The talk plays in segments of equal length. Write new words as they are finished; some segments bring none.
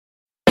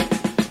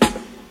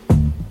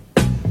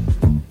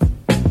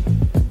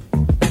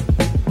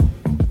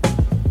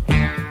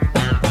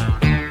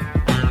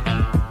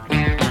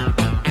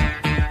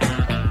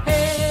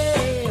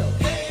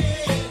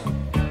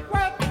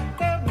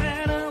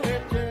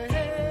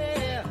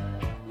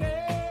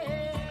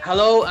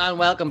Hello and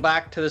welcome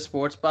back to the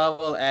Sports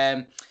Babble.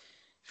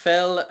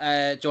 Phil,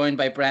 joined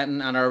by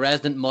Brenton and our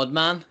resident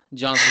mudman,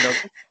 Jonathan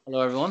Douglas. Hello,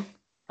 everyone.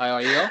 How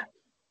are you all?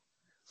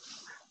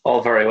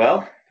 All very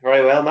well.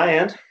 Very well, my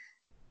end.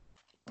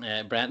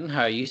 Brenton,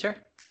 how are you, sir?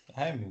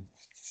 I'm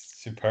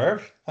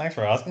superb. Thanks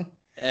for asking.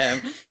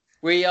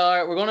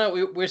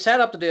 We're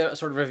set up to do a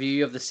sort of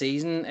review of the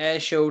season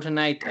show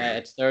tonight.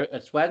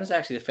 It's Wednesday,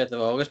 actually, the 5th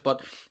of August,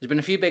 but there's been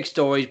a few big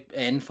stories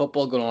in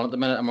football going on at the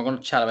minute, and we're going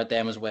to chat about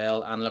them as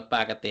well and look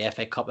back at the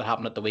FA Cup that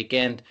happened at the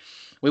weekend.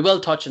 We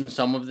will touch on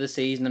some of the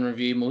season and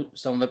review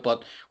some of it,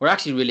 but we're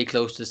actually really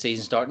close to the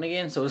season starting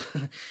again, so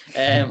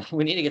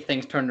we need to get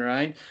things turned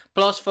around.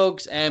 Plus,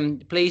 folks,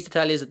 pleased to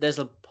tell you that this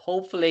will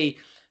hopefully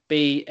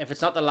be, if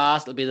it's not the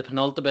last, it'll be the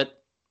penultimate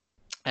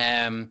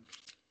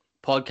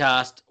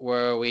podcast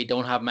where we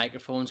don't have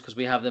microphones because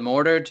we have them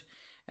ordered.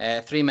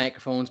 3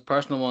 microphones,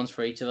 personal ones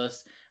for each of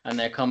us, and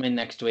they're coming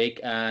next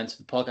week, and so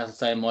the podcast will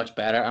sound much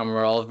better, and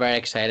we're all very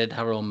excited to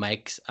have our own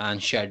mics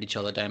and share each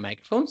other down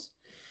microphones.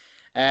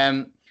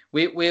 We're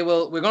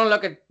going to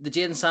look at the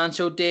Jadon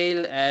Sancho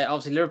deal.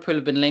 Obviously, Liverpool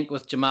have been linked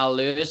with Jamal,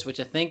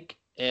 which I think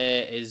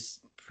is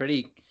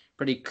pretty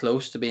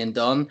close to being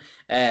done.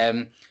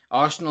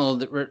 Arsenal,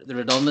 the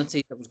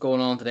redundancy that was going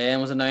on today and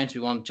was announced.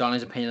 We want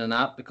Johnny's opinion on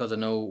that because I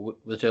know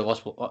the two of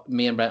us,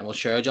 me and Brent, will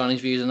share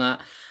Johnny's views on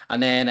that.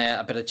 And then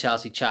a bit of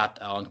Chelsea chat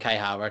on Kai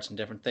Havertz and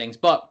different things.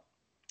 But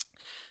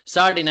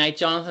Saturday night,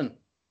 Jonathan,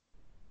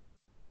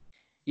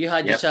 you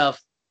had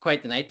yourself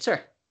quite the night,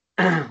 sir.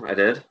 I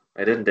did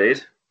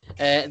indeed.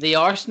 The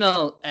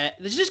Arsenal, did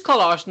you just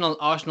call Arsenal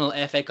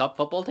FA Cup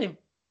football team?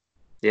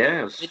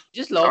 Yeah. I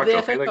just love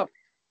the FA Cup.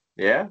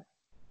 Yeah.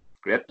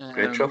 Great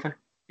trophy.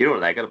 You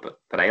don't like it, but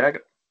I like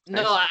it.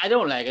 No, nice. I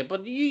don't like it,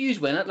 but you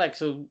usually win it, like,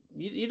 so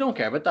you don't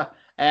care about that.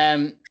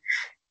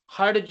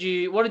 What did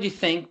you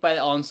think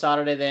on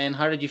Saturday then?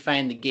 How did you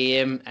find the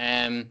game?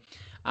 And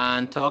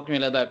talk to me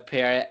a little about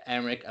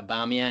Pierre-Emerick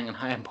Aubameyang and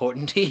how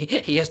important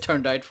he has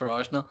turned out for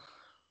Arsenal.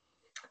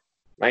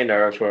 My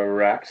nerves were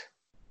racked,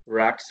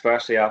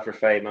 especially after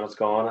 5 minutes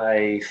gone.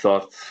 I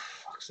thought,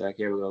 fuck's sake,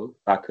 here we go,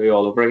 Baku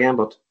all over again.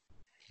 But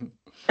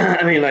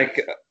I mean,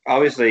 like,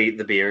 obviously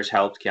the beers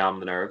helped calm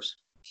the nerves,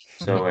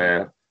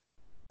 so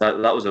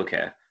that was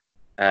okay.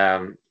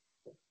 I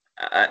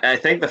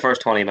think the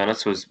first 20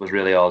 minutes was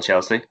really all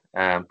Chelsea,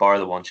 bar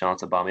the one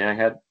chance Aubameyang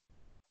had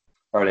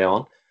early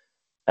on.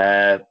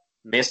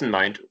 Mason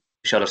Mount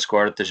should have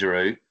scored at the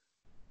Giroud,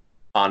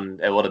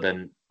 and it would have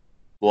been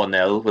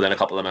 1-0 within a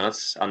couple of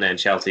minutes, and then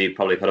Chelsea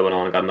probably could have went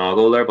on and got an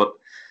goal there, but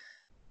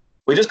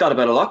we just got a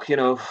bit of luck, you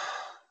know.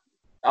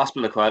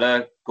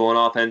 Azpilicueta going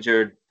off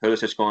injured,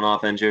 Pulisic going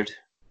off injured,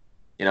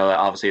 you know,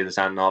 obviously the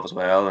sending off as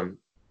well, and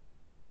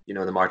you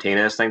know, the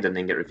Martinez thing didn't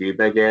even get reviewed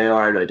by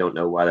VAR. I really don't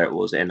know whether it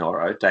was in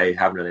or out. I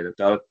haven't really looked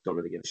at it, don't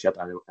really give a shit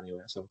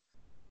anyway, so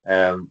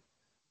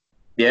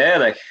yeah,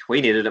 like,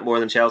 we needed it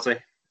more than Chelsea.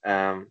 It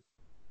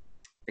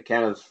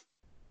kind of,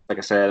 like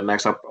I said, it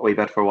makes up a wee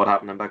bit for what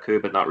happened in Baku,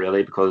 but not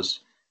really, because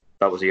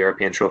that was a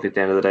European trophy at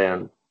the end of the day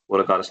and would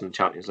have got us in the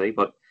Champions League.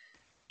 But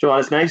Joel,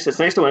 it's nice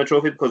to win a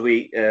trophy because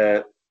we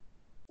are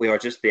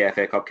just the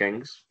FA Cup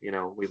kings. You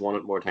know, we've won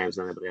it more times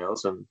than anybody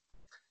else, and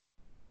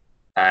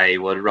I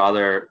would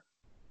rather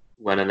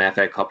win an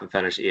FA Cup and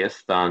finish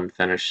 8th than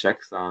finish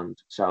 6th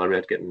and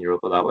celebrate getting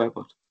Europa that way.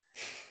 But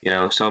you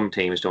know, some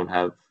teams don't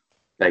have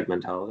big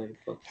mentality.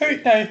 But who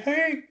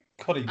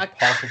could he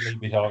possibly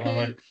be talking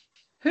about?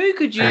 Who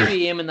could you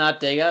be aiming that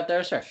dig at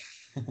there, sir?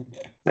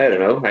 I don't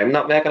know. I'm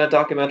not making a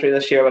documentary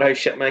this year about how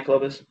shit my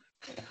club is.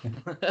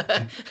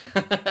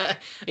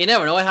 You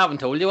never know. I haven't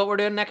told you what we're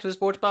doing next with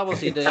Sports Babble,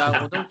 so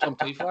don't jump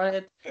too far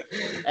ahead.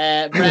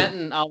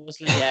 Brenton,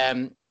 obviously,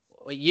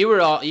 you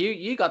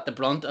got the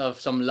brunt of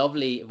some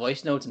lovely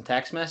voice notes and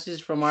text messages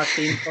from our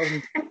team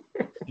cousin.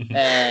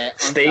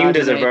 Steamed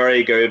is a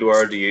very good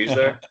word to use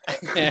there.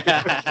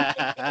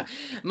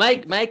 My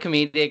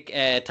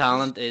comedic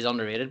talent is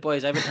underrated,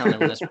 boys. I've been telling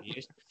everyone this for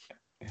years.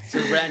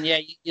 So, Brenton, yeah,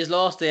 you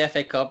lost the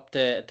FA Cup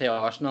to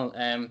Arsenal.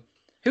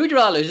 Who would you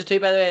rather lose it to,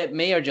 by the way,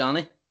 me or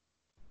Johnny?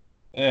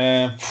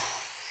 Like,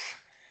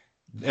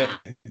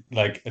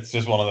 it's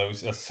just one of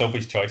those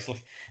Sophie's choice.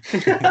 What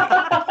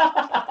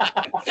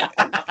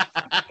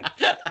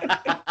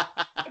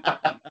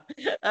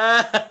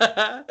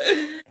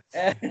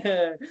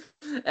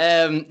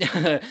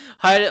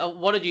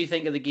did you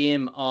think of the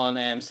game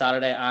on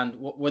Saturday, and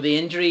were the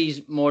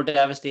injuries more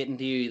devastating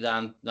to you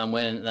than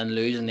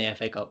losing the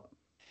FA Cup?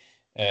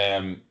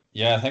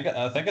 Yeah, I think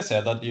I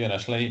said that to you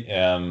initially,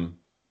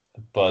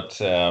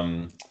 but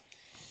I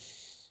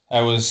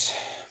was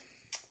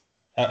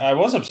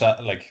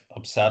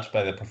upset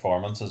by the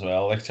performance as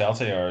well. Like,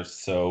 Chelsea are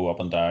so up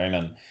and down,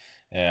 and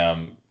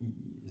I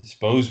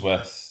suppose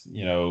with,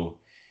 you know,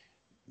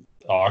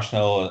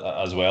 Arsenal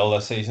as well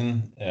this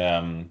season,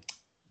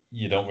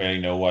 you don't really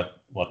know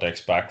what to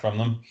expect from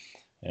them.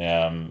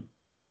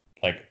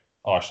 Like,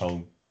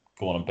 Arsenal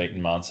going and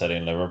beating Man City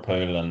and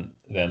Liverpool, and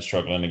then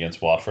struggling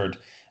against Watford,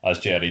 as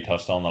Jerry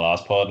touched on the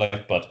last pod.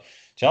 Like, but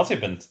Chelsea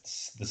have been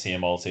the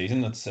same all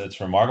season. It's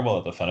remarkable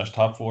that they finished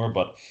top four,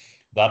 but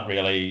that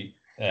really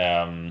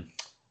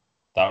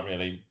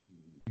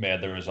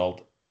made the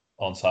result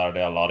on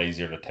Saturday a lot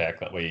easier to take,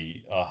 that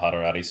we had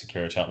already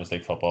secured Champions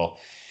League football.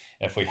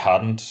 If we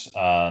hadn't,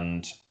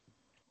 and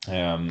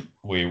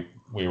we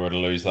were to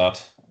lose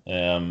that,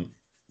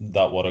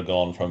 that would have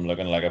gone from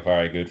looking like a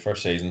very good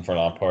first season for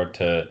Lampard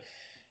to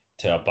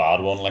a bad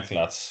one. Like,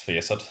 let's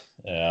face it.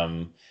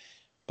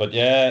 But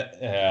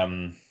yeah,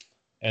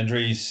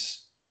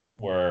 injuries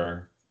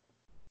were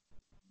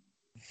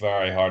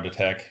very hard to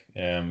take.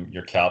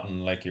 Your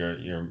captain, like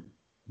your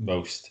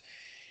most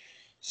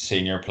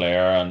senior player,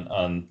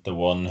 and the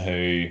one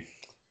who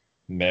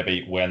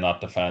maybe when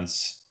that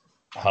defence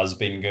has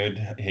been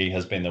good, he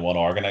has been the one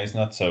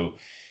organising it. So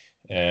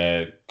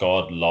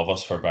God love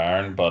us for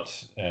Bayern,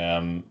 but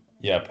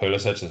yeah,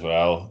 Pulisic as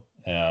well.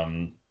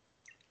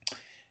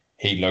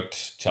 He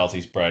looked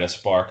Chelsea's brightest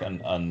spark,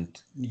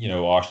 and you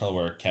know, Arsenal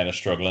were kind of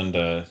struggling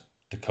to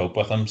cope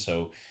with him.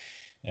 So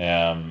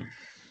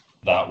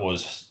that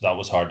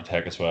was hard to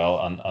take as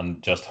well,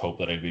 and just hope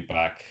that he'd be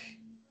back,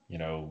 you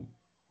know,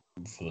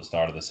 for the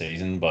start of the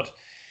season. But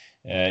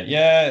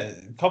yeah,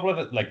 a couple of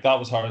it, like, that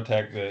was hard to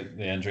take,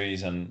 the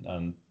injuries,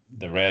 and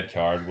the red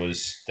card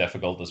was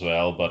difficult as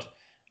well. But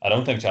I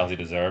don't think Chelsea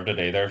deserved it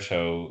either,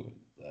 so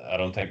I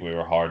don't think we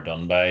were hard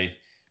done by.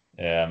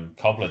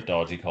 Couple of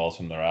dodgy calls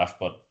from the ref,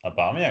 but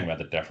Aubameyang made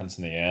the difference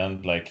in the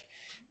end. Like,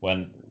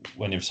 when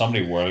you have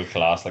somebody world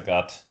class like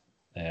that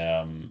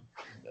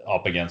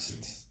up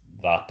against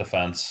that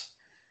defence,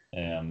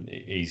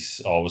 he's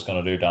always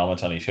going to do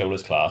damage, and he showed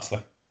his class.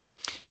 Like,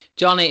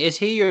 Johnny, is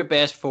he your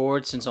best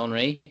forward since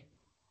Henry?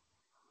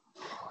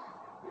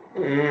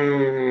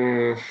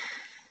 When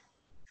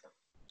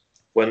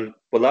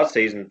that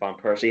season Van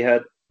Persie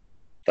had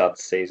that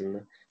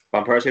season,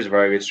 Van Persie is a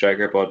very good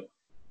striker, but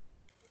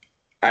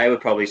I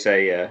would probably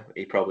say, yeah,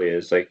 he probably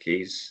is. Like,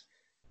 he's,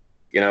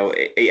 you know,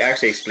 he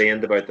actually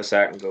explained about the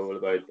second goal,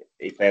 about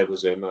he played with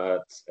Zuma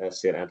at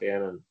St.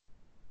 Etienne, and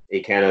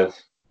he kind of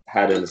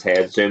had in his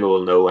head, Zuma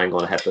will know I'm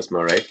going to hit this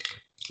my right,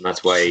 and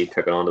that's why he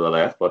took it on to the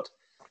left. But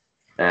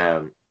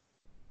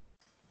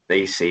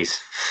he's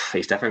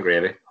different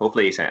gravy.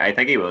 Hopefully, I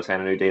think he will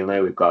sign a new deal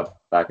now. We've got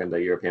back into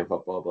European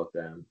football, but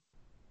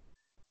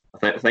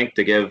I think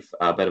to give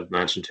a bit of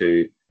mention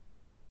to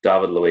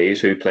David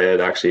Luiz, who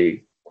played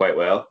actually quite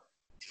well.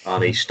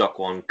 And he stuck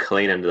one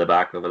clean into the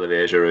back of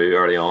Olivier Giroud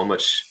early on,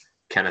 which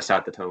kind of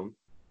set the tone.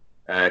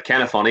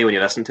 Kind of funny when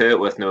you listen to it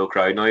with no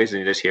crowd noise and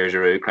you just hear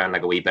Giroud crying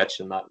like a wee bitch,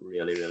 and that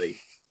really, really,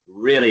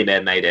 really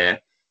made my day.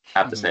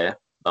 Have to say,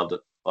 loved it.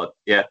 But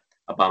yeah,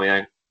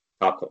 Aubameyang,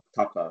 top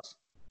class.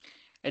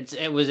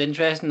 It was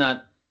interesting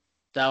that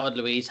David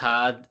Luiz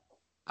had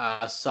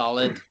a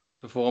solid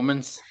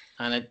performance,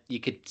 and you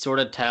could sort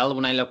of tell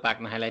when I look back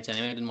in the highlights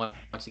anyway. I didn't watch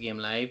the game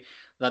live.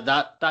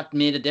 That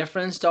made a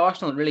difference to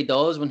Arsenal. It really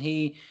does. When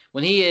he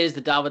is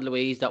the David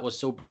Luiz that was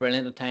so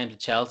brilliant at times at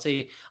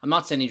Chelsea. I'm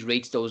not saying he's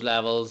reached those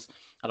levels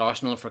at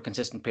Arsenal for a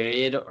consistent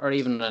period or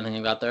even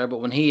anything like that there, but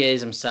when he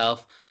is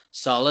himself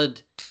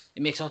solid,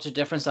 it makes such a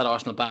difference, that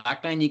Arsenal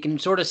backline. You can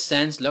sort of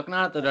sense looking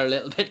at it that they're a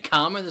little bit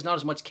calmer. There's not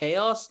as much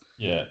chaos.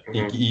 Yeah,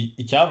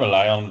 you can't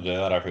rely on him to do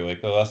that every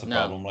week though. That's the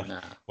problem. Like,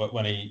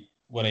 when he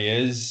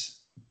is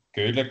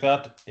good like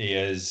that, he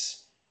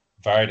is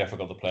very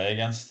difficult to play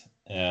against.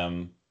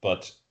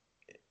 But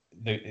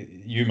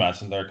you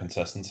mentioned their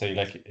consistency.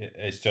 Like,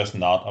 it's just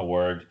not a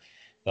word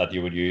that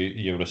you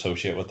would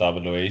associate with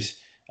David Luiz,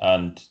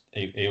 and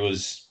he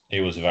was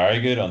very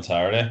good on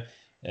Saturday.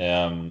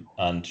 And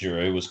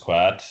Giroud was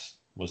quiet,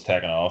 was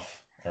taken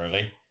off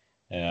early.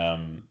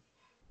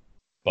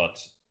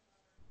 But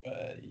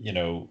you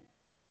know,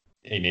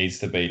 he needs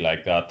to be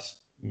like that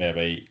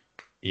maybe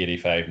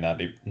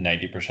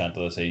 85-90% of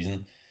the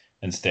season.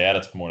 Instead,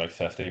 it's more like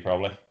 50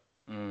 probably.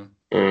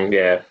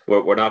 Yeah,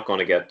 we're not going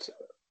to get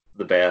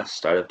the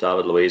best out of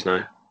David Luiz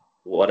now.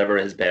 Whatever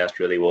his best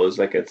really was,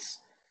 like,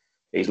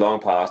 he's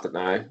long past it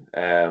now.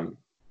 I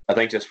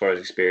think just for his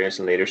experience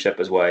and leadership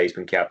is why he's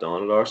been kept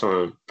on at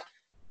Arsenal.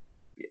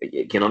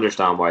 You can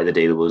understand why the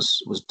deal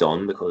was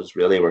done, because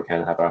really we're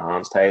kind of have our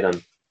hands tied,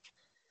 and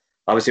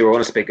obviously we're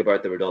going to speak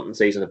about the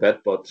redundancies in a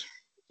bit, but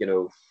you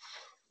know,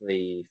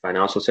 the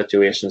financial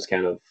situation is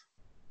kind of,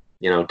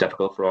 you know,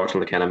 difficult for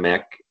Arsenal to kind of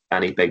make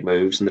any big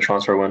moves in the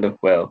transfer window.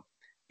 Well,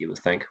 you would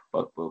think,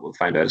 but we'll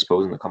find out, I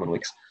suppose, in the coming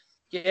weeks.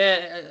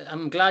 Yeah,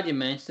 I'm glad you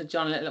mentioned it,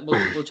 John.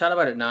 We'll chat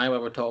about it now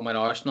while we're talking about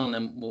Arsenal, and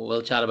then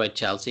we'll chat about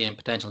Chelsea and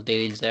potential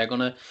deals they're going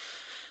to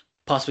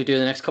possibly do in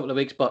the next couple of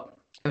weeks. But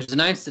it was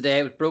announced today,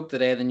 it broke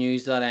today, the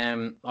news that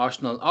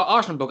Arsenal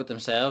broke it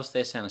themselves.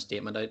 They sent a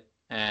statement out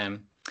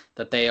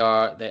that they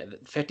are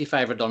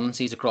 55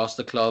 redundancies across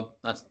the club.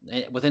 That's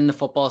within the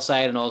football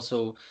side and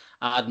also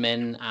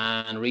admin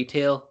and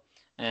retail,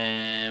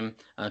 and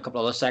a couple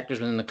of other sectors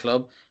within the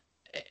club.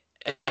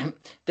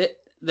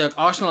 The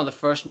Arsenal are the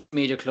first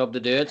major club to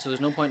do it, so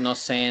there's no point in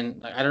us saying,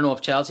 like, I don't know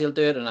if Chelsea will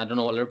do it, and I don't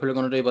know what Liverpool are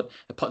going to do, but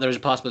there's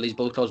a possibility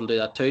both clubs will do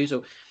that too.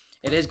 So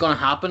it is going to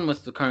happen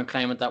with the current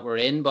climate that we're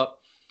in, but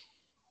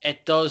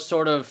it does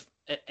sort of,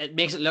 it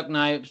makes it look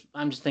now,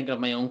 I'm just thinking of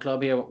my own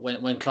club here,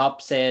 when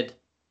Klopp said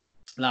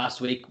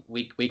last week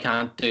we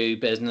can't do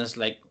business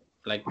like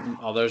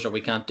others, or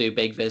we can't do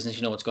big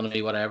business. It's going to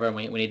be whatever, and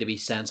we need to be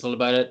sensible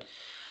about it.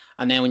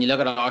 And then when you look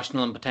at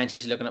Arsenal and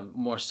potentially looking at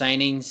more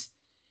signings,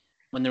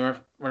 when they were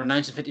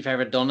announcing 55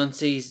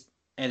 redundancies,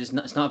 it's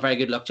not a very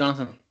good look,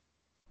 Jonathan.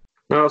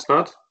 No, it's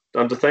not.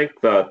 And to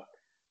think that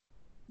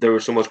there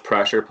was so much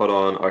pressure put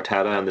on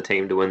Arteta and the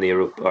team to win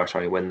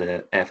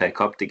the FA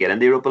Cup to get in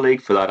the Europa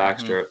League for that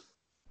extra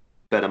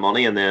bit of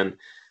money, and then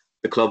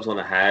the club's on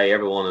a high,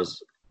 everyone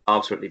is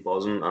absolutely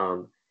buzzing,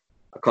 and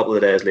a couple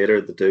of days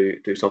later they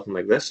do something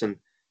like this. And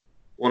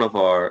one of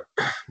our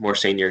more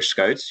senior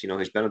scouts,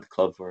 who's been at the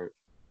club for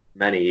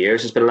many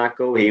years, has been let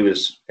go. He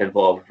was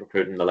involved with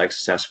recruiting the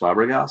likes of Cesc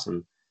Fabregas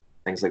and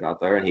things like that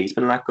there, and he's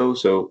been let go.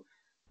 So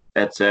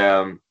it's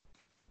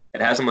it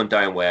hasn't went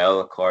down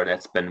well.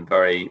 It's been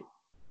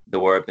the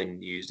word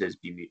being used is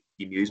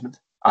bemusement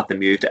at the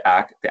move to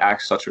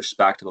act such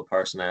respectable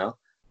personnel.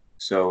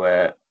 So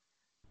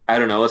I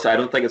don't know. I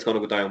don't think it's going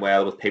to go down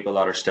well with people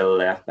that are still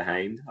left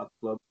behind at the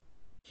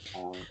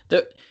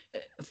club.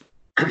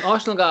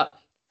 Arsenal got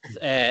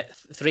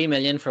 3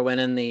 million for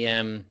winning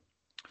the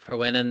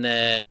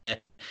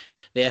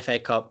FA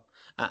Cup,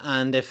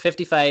 and if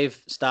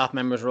 55 staff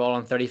members were all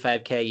on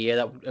 35k a year,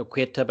 that would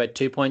equate to about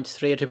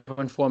 2.3 or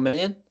 2.4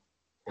 million.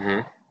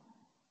 Mm-hmm.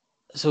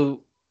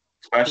 So,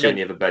 especially when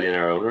you have a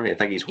billionaire owner, I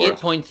think he's worth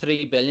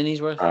 8.3 billion.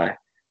 He's worth.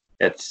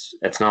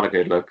 It's not a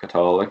good look at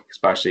all,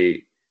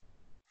 especially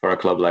for a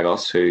club like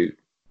us, who,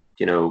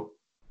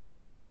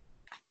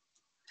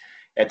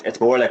 it's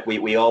more like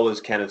we always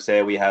kind of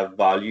say we have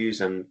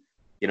values and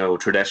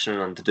tradition,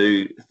 and to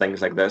do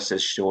things like this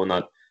is showing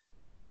that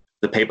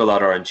the people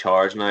that are in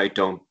charge now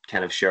don't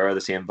kind of share the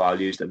same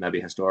values that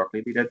maybe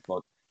historically we did.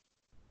 But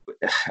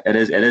it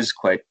is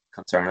quite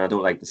concerning. I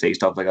don't like to see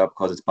stuff like that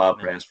because it's bad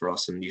press for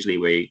us, and usually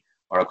we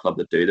are a club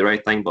that do the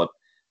right thing, but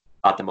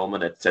at the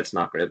moment it's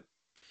not great.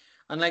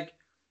 And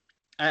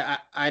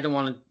I don't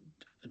want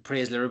to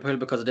praise Liverpool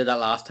because I did that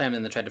last time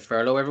and they tried to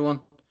furlough everyone,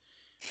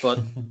 but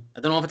I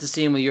don't know if it's the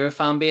same with your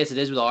fan base. It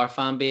is with our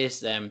fan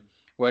base,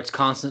 where it's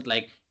constant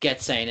get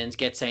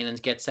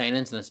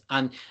signings,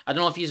 and I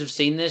don't know if you've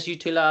seen this, you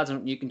two lads,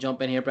 and you can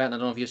jump in here, Brett. I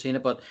don't know if you've seen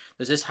it, but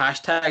there's this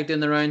hashtag doing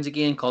the rounds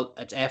again called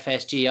it's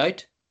FSG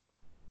out.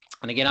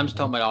 And again, I'm just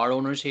talking about our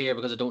owners here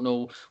because I don't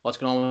know what's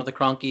going on with the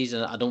Cronkies,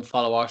 and I don't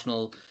follow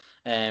Arsenal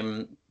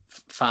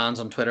fans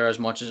on Twitter as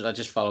much as I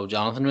just follow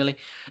Jonathan, really.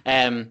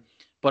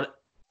 But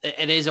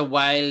it is a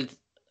wild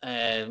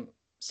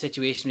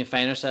situation we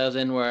find ourselves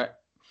in, where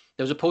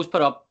there was a post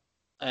put up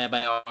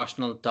by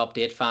Arsenal to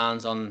update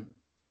fans on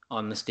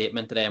the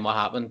statement today and what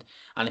happened.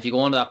 And if you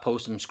go onto that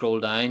post and scroll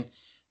down,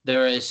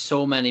 there is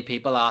so many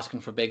people asking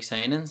for big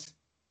signings.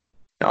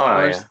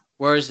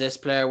 Where's this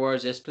player?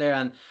 Where's this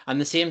player?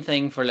 And the same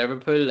thing for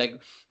Liverpool.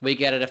 We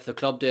get it if the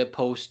club do a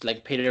post,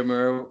 Peter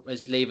Moore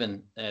is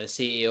leaving, the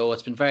CEO.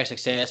 It's been very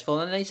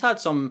successful, and he's had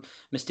some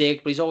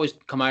mistakes, but he's always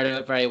come out of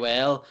it very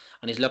well,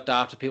 and he's looked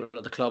after people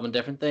at the club and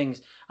different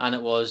things. And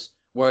it was,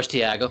 where's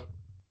Thiago?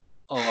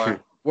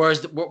 Or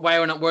where's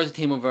the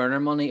team of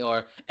Werner money?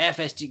 Or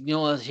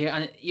FSG, is here.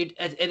 And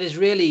it is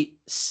really,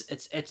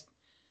 it's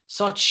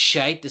such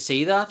shite to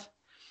see that.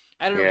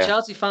 I don't know.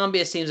 Chelsea fan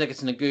base seems like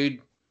it's in a good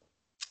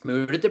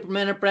mood at the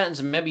minute, Brenton,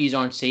 so maybe you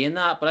aren't seeing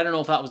that, but I don't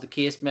know if that was the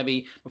case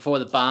maybe before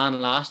the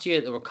ban last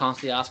year. They were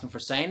constantly asking for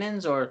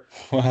signings, or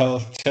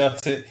well,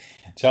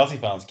 Chelsea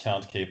fans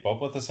can't keep up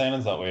with the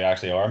signings that we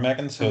actually are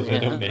making, so they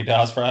don't need to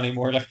ask for any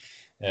more.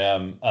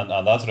 And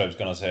that's what I was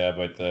going to say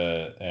about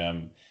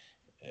the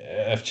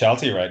if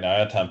Chelsea right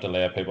now attempt to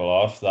lay people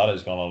off, that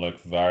is going to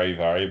look very,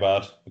 very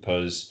bad,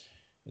 because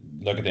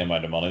look at the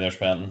amount of money they're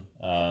spending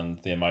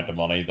and the amount of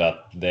money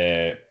that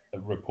they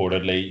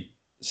reportedly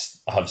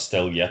have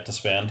still yet to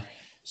spend.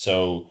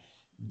 So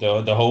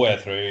the whole way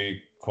through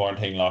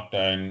quarantine,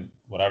 lockdown,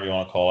 whatever you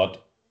want to call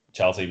it,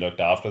 Chelsea looked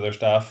after their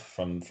staff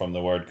from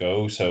the word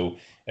go. So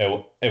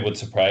it would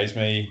surprise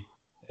me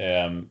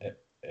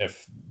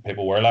if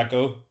people were let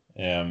go.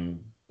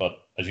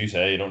 But as you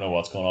say, you don't know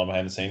what's going on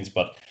behind the scenes.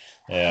 But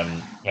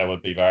I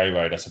would be very,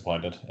 very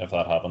disappointed if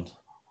that happened.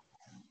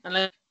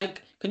 And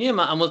can you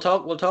imagine? And we'll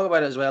talk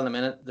about it as well in a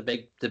minute.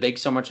 The big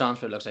summer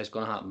transfer looks like it's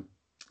going to happen.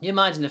 Can you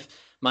imagine if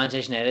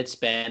Manchester United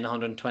spend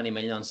 120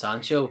 million on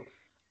Sancho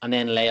and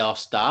then lay off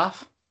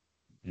staff?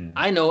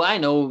 I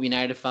know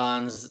United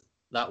fans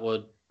that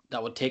would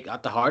take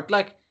that to heart.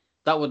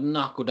 That would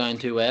not go down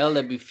too well.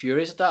 They'd be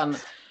furious at that.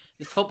 And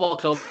the football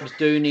clubs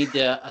do need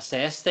to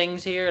assess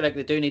things here.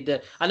 They do need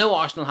to. I know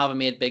Arsenal haven't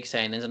made big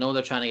signings. I know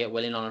they're trying to get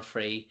Willian on a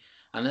free,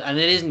 and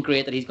it isn't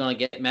great that he's going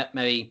to get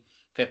maybe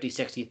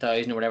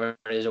 50,000-60,000 or whatever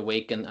it is a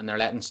week, and they're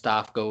letting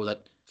staff go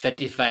that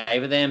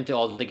 55 of them to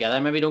all together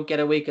maybe don't get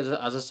a week as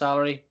a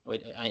salary.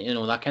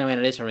 That kind of way.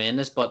 It is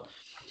horrendous, but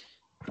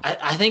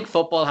I think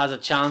football has a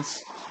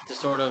chance to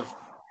sort of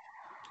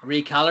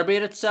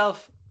recalibrate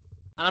itself.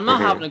 And I'm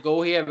not having to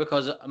go here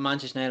because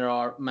Manchester United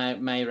are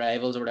my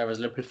rivals or whatever. As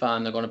a Liverpool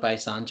fan, they're going to buy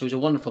Sancho. He's a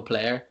wonderful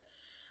player,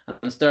 and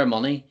it's their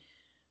money.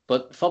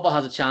 But football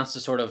has a chance to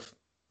sort of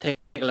take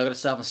a look at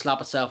itself and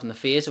slap itself in the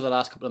face over the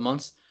last couple of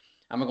months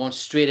and we're going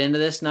straight into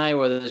this now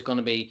where there's going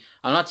to be,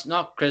 I'm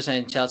not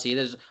criticizing Chelsea,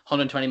 there's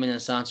 120 million in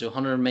Sancho,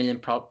 100 million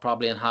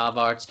probably in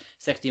Havertz,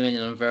 60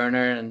 million in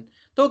Werner, and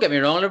don't get me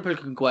wrong, Liverpool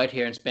can go out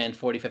here and spend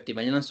 40, 50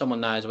 million on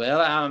someone now as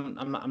well.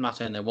 I'm not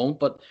saying they won't,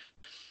 but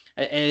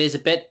it is a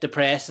bit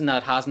depressing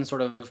that it hasn't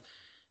sort of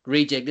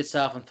rejigged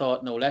itself and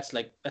thought, no, let's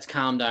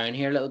calm down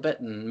here a little bit,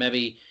 and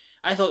maybe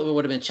I thought it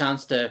would have been a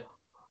chance to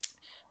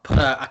put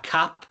a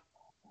cap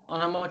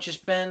on how much you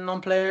spend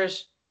on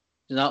players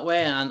in that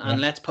way,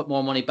 and let's put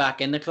more money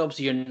back in the club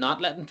so you're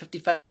not letting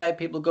 55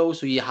 people go,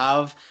 so you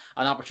have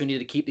an opportunity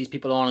to keep these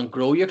people on and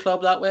grow your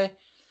club that way.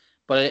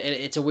 But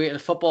it's a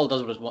weird, football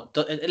does what it wants.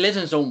 It lives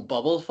in its own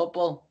bubble,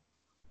 football.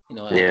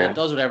 It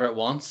does whatever it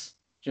wants.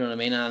 Do you know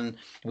what I mean? And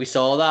we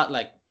saw that,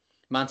 like,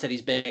 Man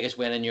City's biggest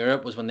win in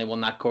Europe was when they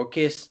won that court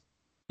case.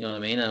 You know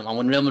what I mean? And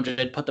when Real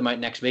Madrid put them out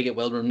next week, it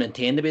will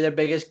maintain to be their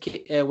biggest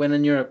win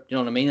in Europe. You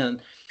know what I mean?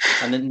 And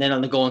then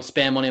they'll go and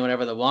spend money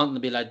whenever they want, and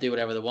they'll be allowed to do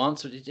whatever they want.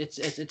 So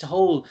it's a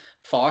whole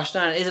farce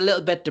now. It is a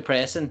little bit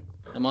depressing,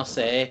 I must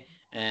say,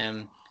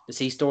 to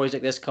see stories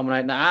like this coming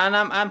out now. And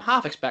I'm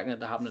half expecting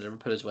it to happen to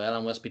Liverpool as well.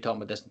 And we'll be talking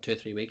about this in 2 or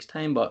 3 weeks'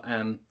 time. But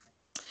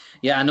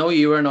yeah, I know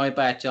you were annoyed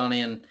by it,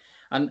 Johnny. And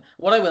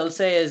what I will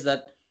say is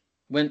that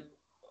when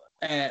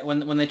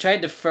they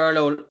tried to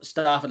furlough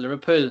staff at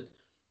Liverpool,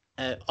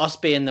 us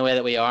being the way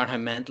that we are and how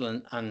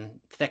mental and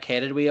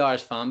thick-headed we are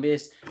as fan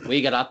base,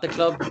 we got at the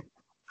club,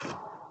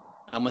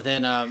 and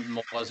within a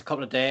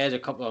couple of days, a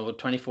couple of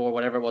 24,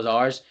 whatever it was,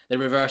 hours, they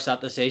reversed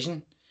that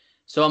decision.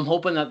 So I'm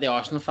hoping that the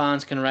Arsenal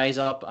fans can rise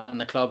up and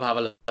the club have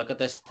a look at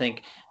this,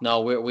 think, no,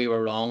 we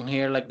were wrong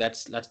here. Like,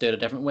 let's do it a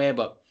different way.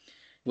 But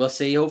we'll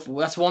see. Hopefully,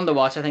 that's one to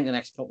watch, I think, the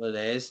next couple of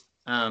days.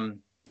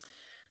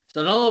 So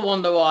another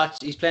one to watch,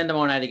 he's playing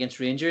tomorrow night against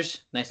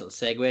Rangers. Nice little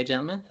segue,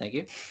 gentlemen. Thank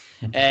you.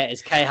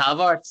 It's Kai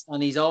Havertz,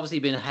 and he's obviously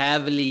been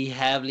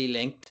heavily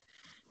linked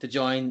to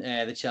join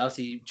the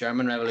Chelsea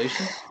German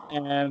Revolution.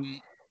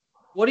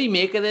 What do you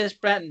make of this,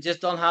 Brent?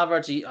 Just on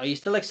Havertz, are you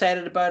still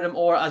excited about him?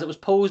 Or as it was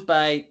posed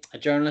by a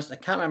journalist, I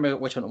can't remember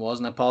which one it was,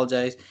 and I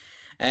apologise.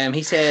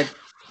 He said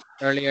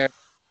earlier,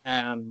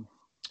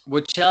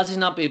 would Chelsea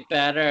not be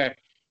better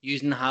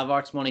using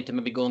Havertz money to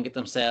maybe go and get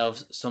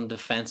themselves some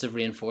defensive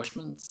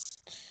reinforcements?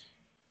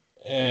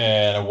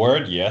 In a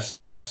word, yes.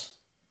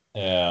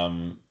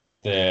 Unless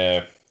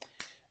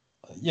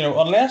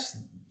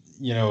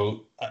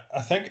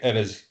I think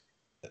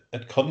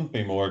it couldn't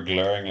be more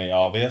glaringly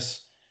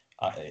obvious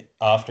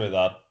after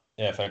that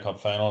FA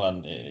Cup final,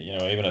 and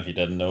even if you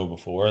didn't know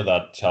before,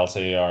 that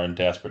Chelsea are in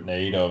desperate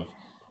need of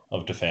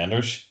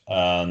defenders,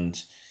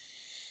 and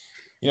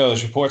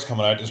there's reports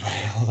coming out as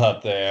well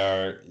that they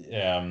are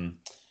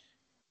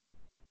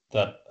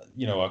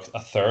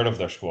a third of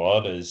their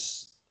squad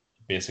is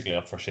basically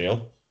up for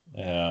sale.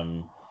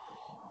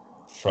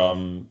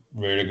 From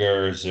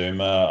Rudiger,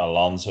 Zuma,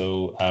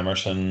 Alonso,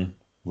 Emerson,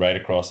 right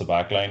across the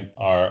back line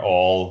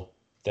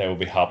they would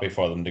be happy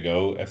for them to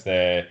go if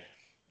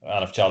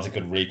Chelsea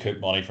could recoup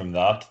money from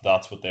that.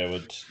 That's what they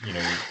would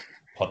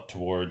put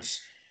towards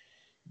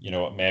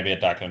maybe a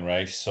Declan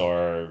Rice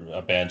or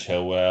a Ben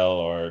Chilwell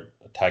or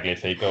a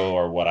Tagliafico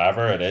or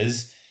whatever it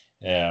is.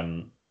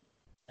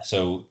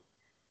 So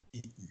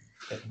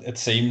it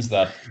seems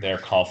that they're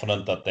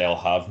confident that they'll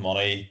have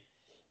money,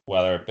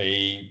 whether it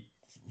be.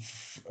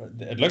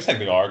 It looks like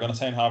they are going to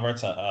sign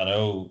Havertz. I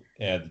know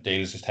the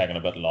deal is just taking a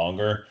bit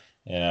longer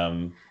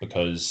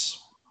because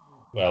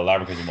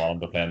Leverkusen want him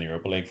to play in the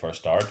Europa League for a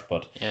start,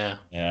 but they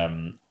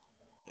are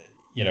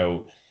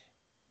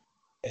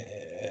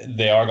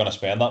going to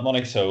spend that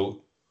money.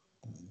 So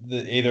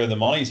either the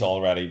money's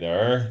already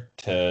there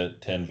to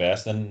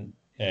invest in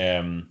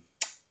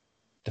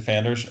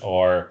defenders,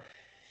 or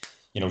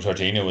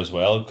Jorginho as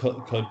well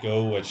could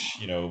go, which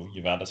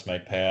Juventus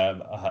might pay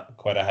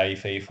quite a high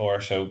fee for.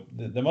 So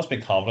they must be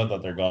confident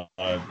that they're going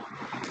to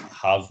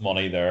have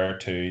money there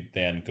to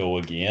then go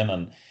again.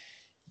 And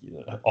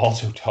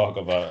also talk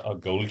of a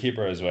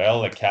goalkeeper as well.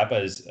 Like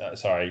Kepa is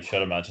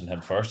should have mentioned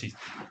him first. He's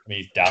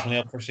definitely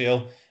up for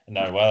sale. And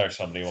now whether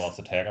somebody wants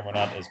to take him or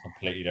not is a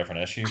completely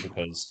different issue,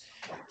 because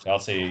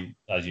Chelsea,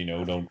 as you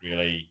know, don't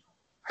really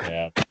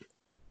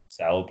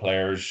sell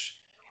players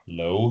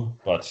low.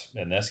 But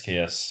in this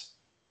case,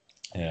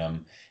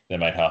 they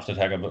might have to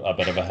take a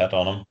bit of a hit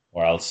on him,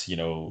 or else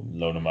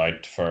loan him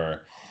out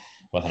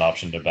with an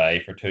option to buy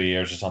for 2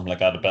 years or something like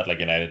that, a bit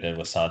like United did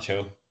with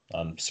Sancho,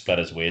 and split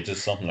his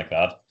wages, something like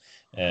that.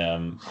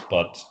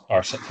 Not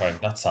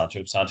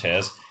Sancho,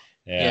 Sanchez.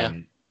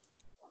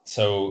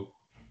 So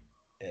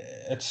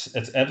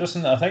it's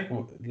interesting. I think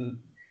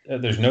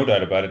there's no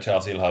doubt about it.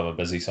 Chelsea will have a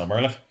busy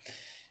summer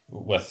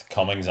with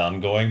comings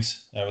and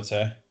goings, I would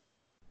say.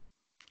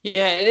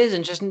 Yeah, it is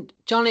interesting,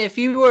 Johnny. If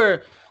you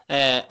were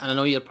and I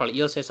know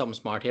you'll say something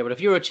smart here, but if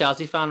you were a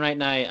Chelsea fan right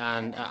now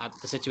and at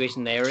the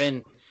situation they're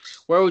in,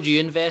 where would you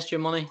invest your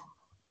money?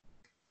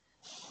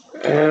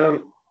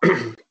 I'm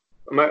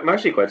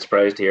actually quite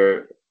surprised to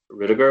hear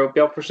Rudiger will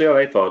be up for sale.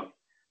 I thought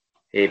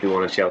he'd be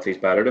one of Chelsea's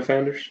better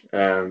defenders.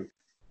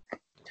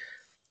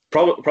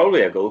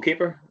 Probably a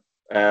goalkeeper.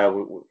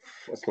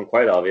 It's been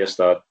quite obvious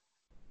that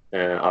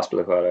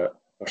Aspilicueta.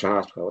 Or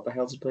sorry, Aspilicueta. What the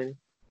hell's he playing?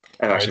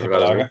 I've actually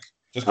forgot his name. Balaga.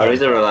 Just call him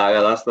Arisa Balaga.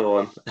 Relaga, that's the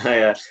one.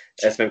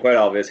 It's been quite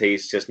obvious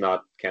he's just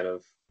not kind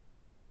of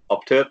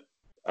up to it.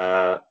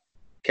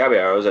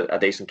 Caballero's a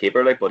decent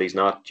keeper, like, but he's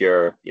not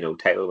your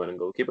title-winning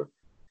goalkeeper.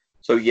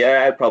 So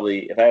yeah, I'd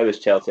probably, if I was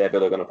Chelsea, I'd be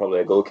looking at probably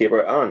a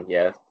goalkeeper, and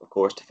yeah, of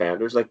course,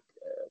 defenders. Like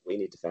we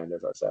need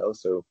defenders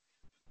ourselves. So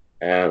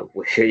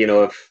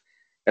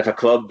if a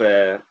club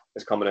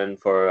is coming in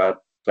for a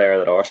player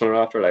that Arsenal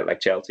are after, like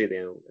Chelsea,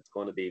 it's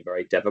going to be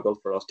very difficult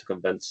for us to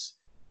convince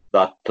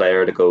that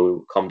player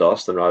to come to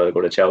us than rather to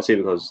go to Chelsea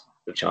because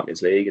the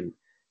Champions League and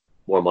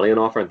more money on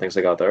offer and things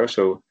like that there.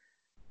 So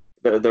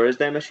there is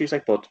them issues,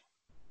 like, but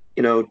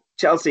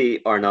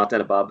Chelsea are not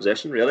in a bad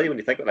position really. When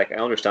you think, like, I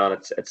understand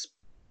it's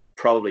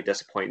probably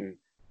disappointing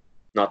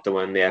not to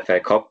win the FA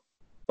Cup,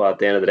 but at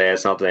the end of the day,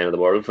 it's not the end of the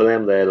world for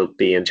them. They'll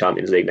be in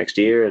Champions League next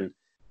year, and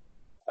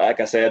like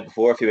I said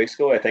before a few weeks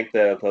ago, I think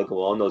they'll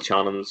go on. They'll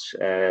challenge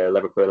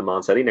Liverpool and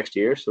Man City next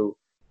year. So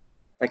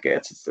like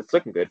it's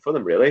looking good for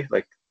them really.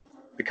 Like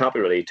they can't be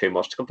really too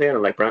much to complain.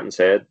 And like Brenton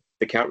said,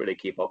 they can't really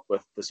keep up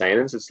with the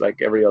signings. It's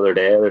like every other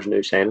day there's a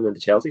new signing into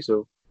Chelsea.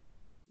 So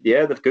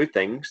yeah, they've good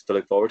things to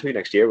look forward to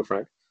next year with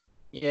Frank.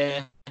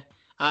 Yeah,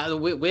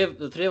 we have,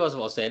 the three of us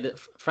have all said that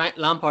Frank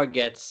Lampard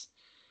gets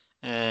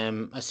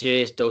a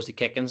serious dose of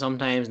kicking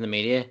sometimes in the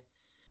media,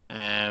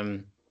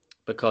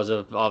 because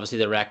of obviously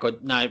the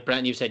record. Now,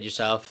 Brent, you said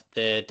yourself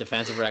the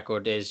defensive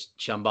record is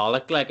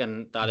shambolic, like,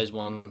 and that is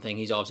one thing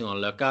he's obviously going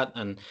to look at.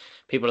 And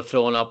people are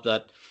throwing up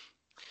that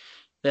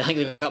they think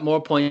they got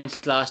more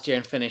points last year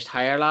and finished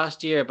higher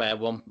last year by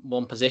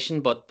one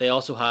position, but they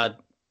also had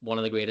one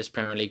of the greatest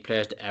Premier League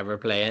players to ever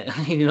play,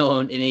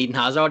 in Eden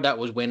Hazard, that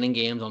was winning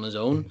games on his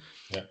own.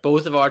 Yeah.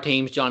 Both of our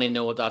teams, Johnny,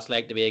 know what that's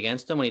like to be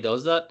against him when he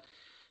does that.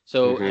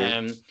 So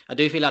I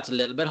do feel that's a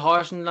little bit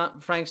harsh on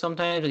that, Frank,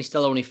 sometimes, and he's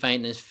still only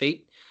finding his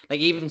feet. Like,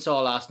 even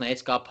saw last night,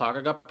 Scott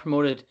Parker got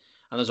promoted,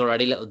 and there's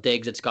already little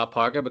digs at Scott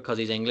Parker because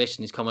he's English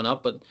and he's coming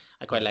up, but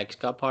I quite like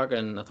Scott Parker,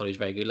 and I thought he was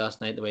very good last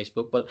night, the way he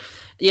spoke. But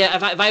yeah,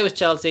 if I was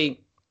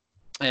Chelsea,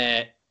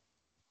 if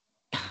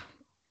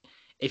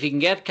you can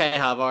get Kai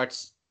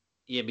Havertz,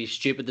 you'd be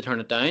stupid to turn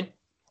it down.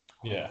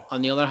 Yeah.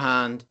 On the other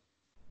hand,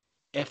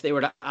 if they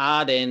were to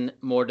add in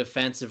more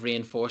defensive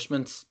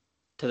reinforcements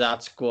to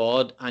that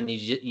squad, and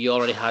you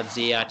already had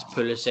Ziyech,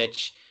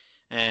 Pulisic,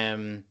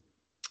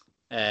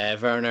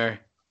 Werner,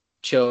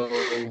 Cho,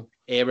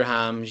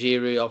 Abraham,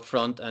 Giroud up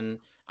front, and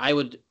I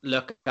would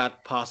look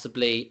at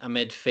possibly a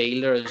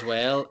midfielder as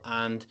well.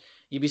 And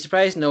you'd be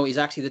surprised to know he's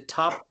actually the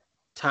top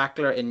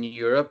tackler in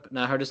Europe.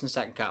 Now, I heard this in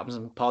second captains,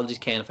 and apologies,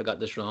 Ken, if I got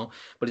this wrong,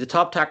 but he's the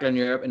top tackler in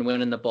Europe in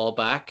winning the ball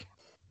back,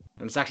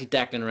 and it's actually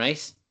Declan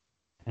Rice.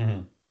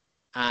 Mm-hmm.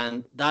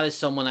 And that is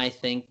someone I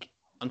think,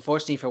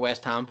 unfortunately for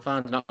West Ham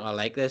fans, not going to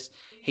like this,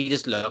 he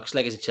just looks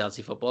like he's a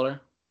Chelsea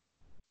footballer.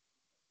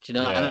 Do you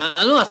know? Yeah. And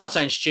I know that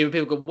sounds stupid.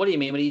 People go, "What do you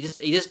mean?" But he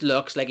just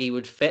looks like he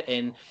would fit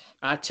in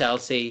at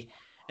Chelsea,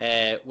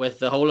 with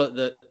the whole of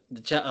the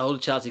whole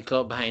Chelsea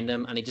club behind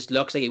him, and he just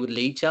looks like he would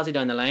lead Chelsea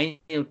down the line.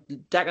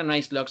 Declan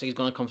Rice looks like he's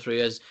going to come through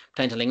as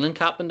potential England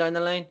captain down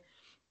the line,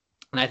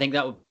 and I think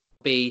that would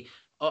be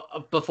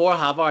before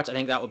Havertz. I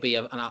think that would be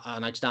an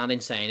outstanding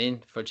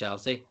signing for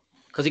Chelsea,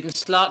 because he can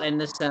slot in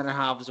the centre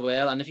half as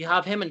well, and if you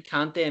have him and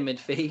Kante in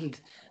midfield,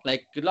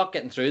 like, good luck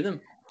getting through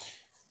them.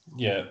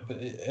 Yeah,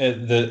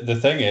 the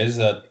thing is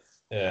that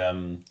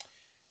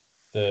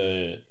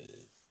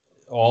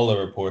all the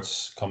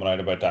reports coming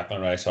out about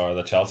Declan Rice are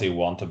that Chelsea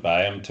want to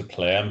buy him to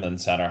play him in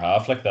centre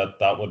half. Like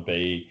that would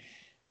be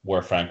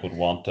where Frank would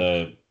want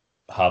to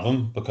have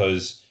him,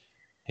 because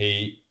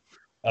he,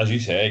 as you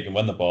say, he can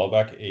win the ball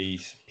back.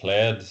 He's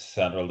played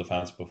central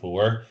defence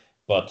before,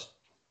 but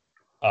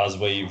as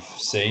we've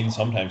seen,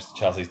 sometimes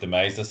Chelsea's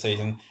demise this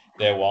season,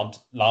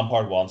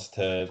 Lampard wants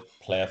to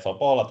play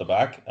football at the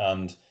back,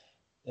 and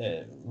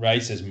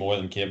Rice is more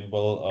than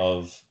capable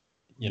of,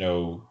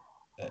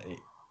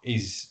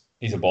 he's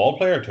a ball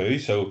player too,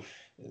 so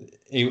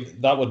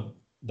that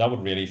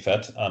would really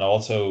fit. And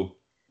also,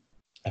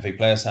 if he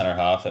plays centre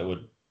half, it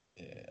would,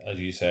 as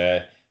you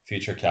say,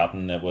 future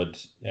captain, it would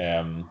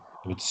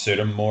suit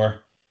him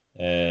more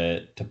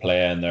to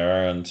play in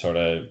there and sort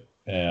of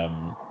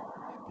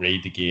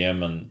read the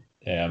game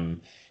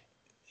and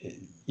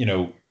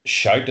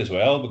shout as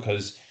well,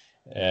 because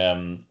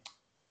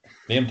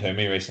Liam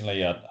Toomey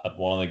recently at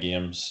one of the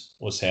games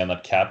was saying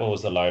that Kepa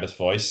was the loudest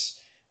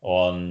voice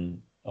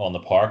on the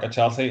park at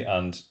Chelsea,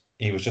 and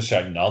he was just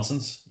shouting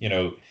nonsense.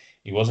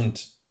 He was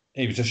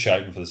just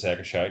shouting for the sake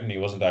of shouting. He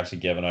wasn't actually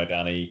giving out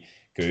any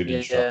good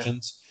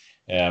instructions.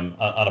 And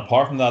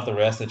apart from that, the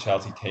rest of the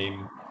Chelsea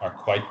team are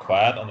quite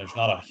quiet, and there's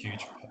not a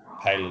huge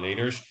pile of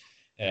leaders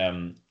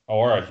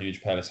or a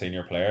huge pile of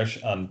senior players.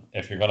 And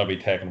if you're going to be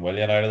taking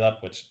Willian out of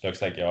that, which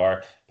looks like you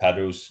are,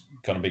 Pedro's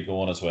going to be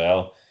going as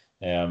well.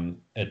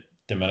 It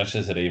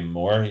diminishes it even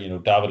more.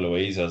 David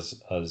Luiz,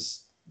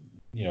 as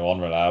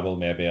unreliable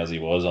maybe as he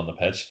was on the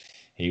pitch,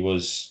 he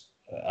was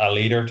a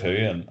leader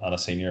too and a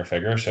senior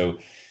figure. So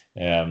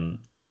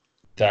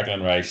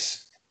Declan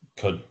Rice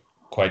could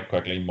quite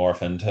quickly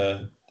morph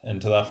into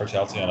into that for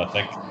Chelsea, and I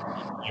think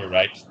you're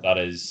right. That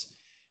is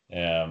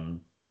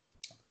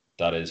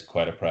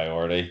quite a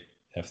priority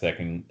if they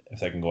can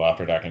go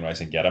after Declan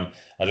Rice and get him.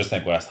 I just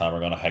think West Ham are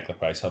going to hike the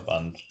price up,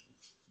 and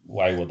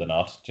why would they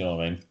not? Do you know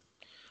what I mean?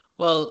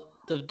 Well,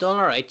 they've done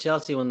all right,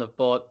 Chelsea, when they've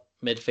bought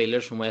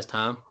midfielders from West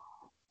Ham.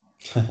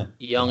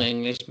 Young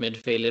English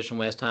midfielders from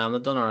West Ham.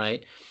 They've done all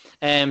right.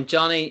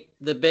 Johnny,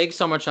 the big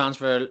summer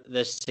transfer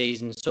this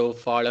season so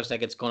far looks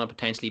like it's going to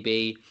potentially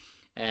be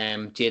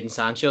Jadon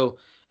Sancho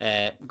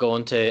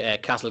going to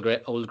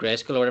Old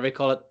Grayskull or whatever you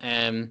call it.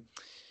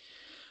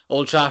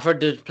 Old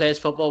Trafford to play his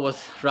football with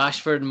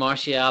Rashford,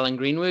 Martial and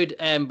Greenwood.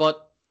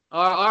 But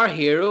our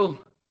hero,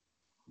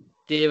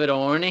 David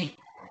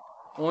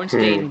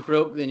Ornstein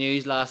broke the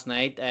news last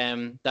night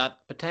that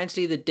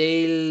potentially the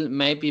deal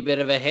might be a bit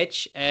of a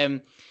hitch.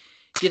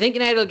 Do you think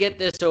United will get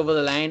this over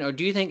the line, or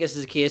do you think this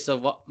is a case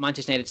of what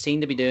Manchester United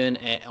seem to be doing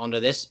under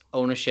this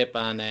ownership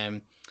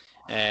and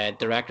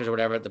directors or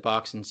whatever at the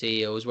box and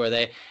CEOs, where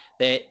they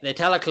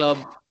tell a club,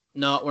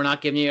 no, we're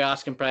not giving you your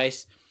asking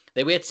price.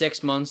 They wait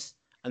 6 months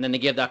and then they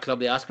give that club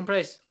the asking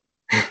price?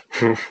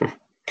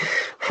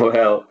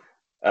 Well,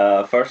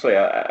 firstly,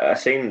 I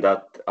seen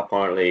that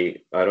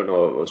apparently, I don't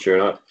know if it was true or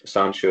not,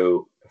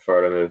 Sancho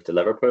preferred to move to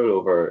Liverpool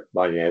over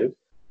Man United.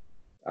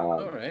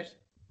 All right.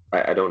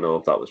 I don't know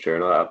if that was true or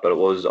not, but it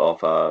was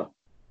off a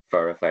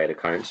verified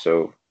account.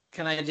 So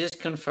can I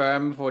just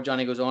confirm before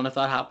Johnny goes on, if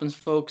that happens,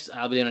 folks,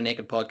 I'll be doing a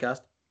naked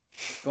podcast.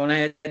 Go on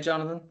ahead,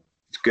 Jonathan.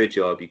 It's a good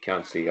job you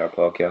can't see our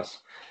podcast.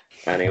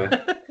 Anyway,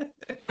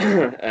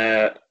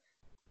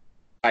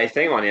 I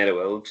think Man United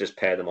will just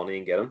pay the money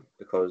and get him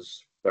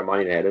because they're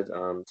Man United,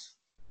 and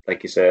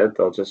like you said,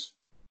 they'll just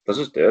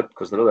do it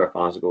because they know their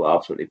fans will go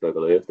absolutely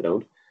boogaloo if they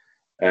don't.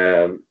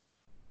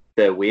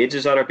 The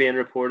wages that are being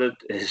reported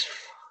is,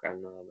 oh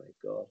my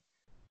god,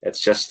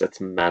 it's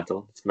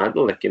mental. It's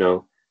mental. Like, I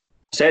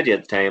said you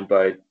at the time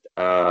about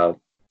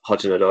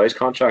Hudson-Odoi's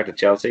contract at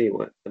Chelsea,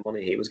 the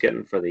money he was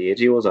getting for the age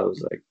he was. I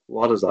was like,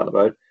 what is that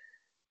about?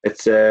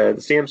 It's the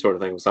same sort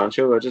of thing with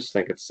Sancho. I just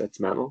think it's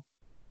mental,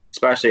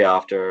 especially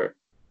after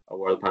a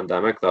world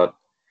pandemic that,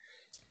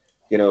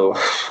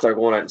 they're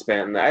going out and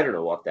spending, I don't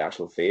know what the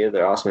actual fee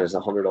they're asking is,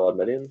 100 odd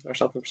million or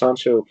something for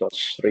Sancho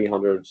plus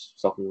 300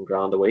 something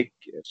grand a week.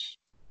 It's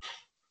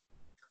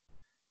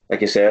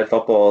like you said,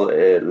 football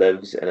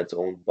lives in its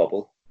own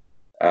bubble.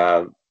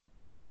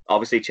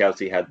 Obviously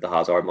Chelsea had the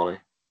Hazard money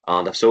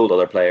and have sold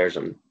other players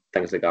and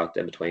things like that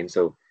in between,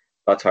 so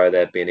that's how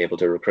they've been able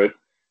to recruit.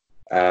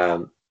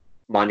 Man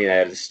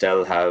United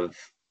still have,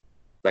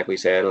 like we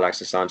said,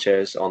 Alexis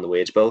Sanchez on the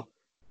wage bill.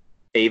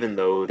 Even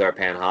though they're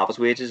paying half his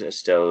wages, it's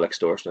still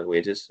extortionate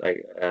wages.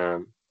 Like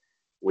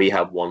we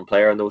have one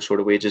player on those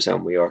sort of wages,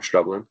 and we are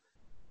struggling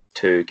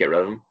to get rid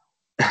of him.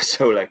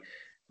 So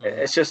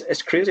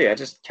it's crazy. I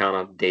just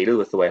cannot deal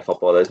with the way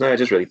football is now. It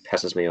just really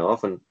pisses me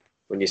off. And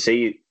when you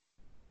see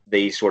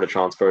these sort of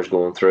transfers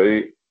going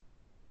through,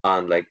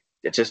 and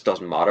it just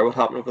doesn't matter what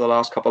happened over the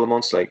last couple of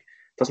months. Like,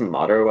 it doesn't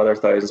matter whether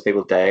thousands of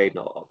people died,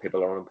 not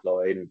people are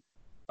unemployed, and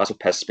that's what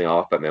pisses me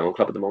off about my own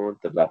club at the moment.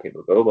 They've let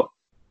people go, but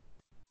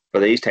for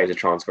these types of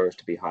transfers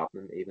to be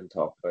happening, even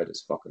talked about,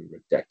 is fucking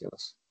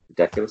ridiculous.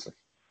 Ridiculously.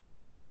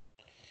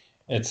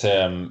 It's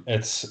I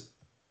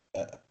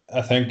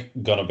think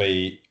gonna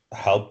be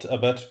helped a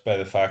bit by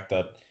the fact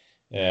that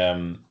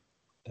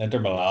Inter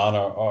Milan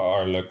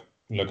are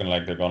looking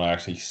like they're gonna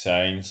actually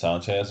sign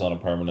Sanchez on a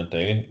permanent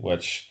deal,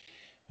 which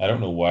I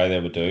don't know why they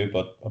would do,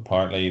 but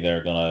apparently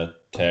they're gonna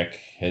take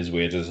his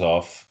wages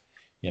off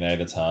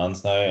United's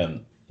hands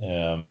now,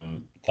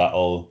 and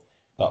that'll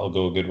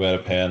go a good way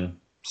to paying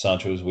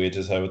Sancho's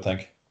wages, I would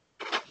think.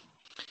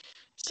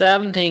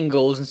 17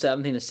 goals and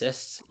 17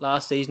 assists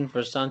last season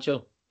for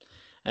Sancho.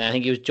 I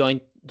think he was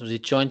joint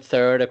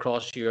third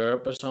across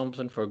Europe or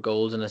something for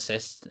goals and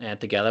assists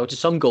together, which is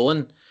some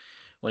going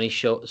when he's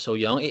so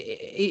young.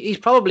 He's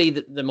probably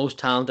the most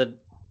talented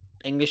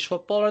English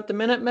footballer at the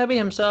minute, maybe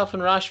himself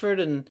and Rashford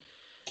and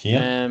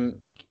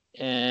Kane.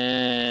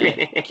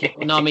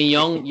 No, I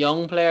mean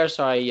young player.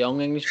 Sorry, young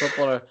English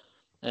footballer.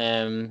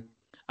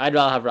 I'd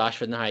rather have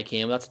Rashford than Harry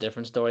Kane. But that's a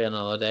different story on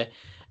another day.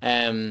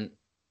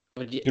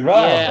 You'd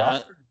rather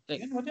have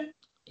Rashford, would you?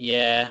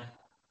 Yeah,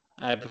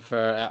 I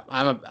prefer.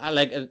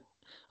 I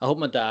hope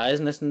my dad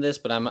isn't listening to this,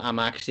 but I'm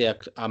actually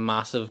a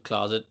massive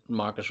closet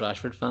Marcus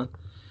Rashford fan.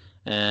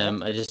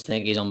 I just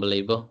think he's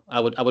unbelievable. I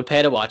would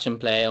pay to watch him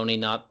play, only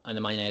not in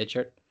the Man United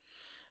shirt.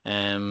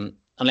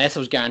 Unless it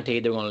was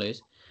guaranteed they were going to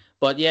lose.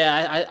 But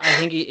yeah, I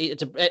think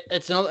it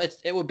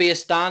would be a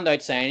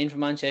standout signing for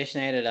Manchester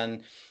United,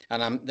 and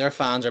their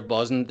fans are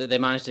buzzing. They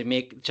managed to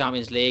make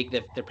Champions League.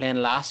 They're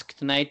playing Lask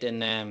tonight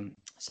in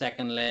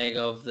second leg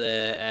of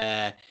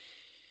the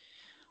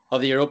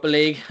Europa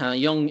League.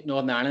 Young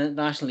Northern Ireland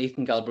international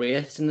Ethan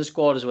Galbraith's in the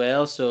squad as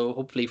well. So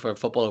hopefully for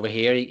football over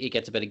here, he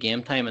gets a bit of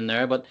game time in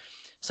there. But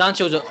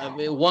Sancho's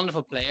a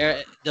wonderful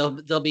player. They'll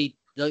look like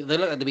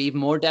they'll be even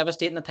more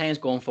devastating at times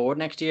going forward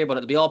next year. But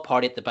it'll be all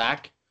party at the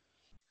back,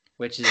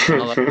 which is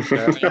another.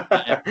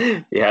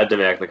 You had to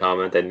make the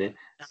comment, didn't you?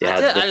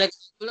 That's it.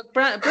 Look,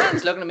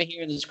 Brandon's looking at me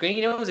here on the screen.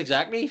 He knows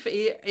exactly.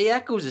 He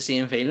echoes the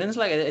same feelings.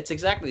 Like, it's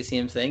exactly the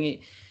same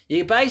thing.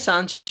 You buy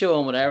Sancho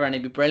and whatever, and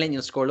he'd be brilliant.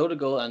 You'll score a load of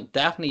goals, and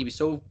definitely he'd be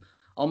so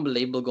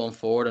unbelievable going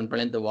forward and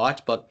brilliant to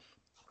watch. But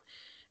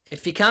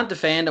if you can't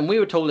defend, and we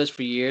were told this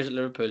for years at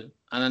Liverpool,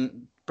 and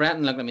then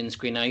Brenton looking at me on the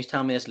screen now, he's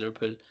telling me this at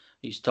Liverpool.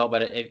 He used to talk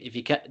about it. If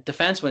you can't,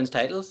 defense wins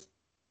titles.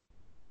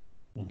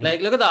 Mm-hmm.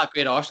 Like, look at that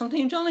great Arsenal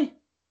team, Johnny.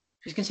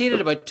 He's conceded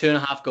about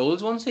 2.5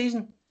 goals one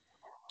season.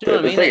 Do you know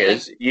what I mean? The thing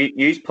is,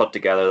 you put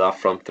together that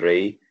front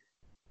three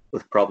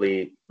with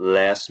probably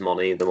less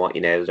money than what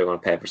United are going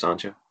to pay for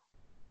Sancho.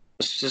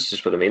 It's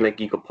just what I mean.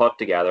 Like, you could put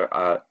together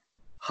a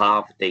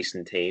half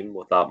decent team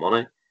with that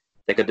money.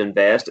 They could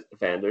invest at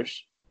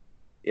defenders.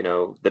 You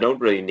know, they don't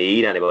really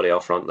need anybody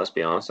up front, let's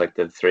be honest. Like,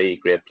 the 3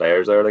 great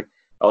players there. Like,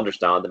 I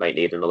understand they might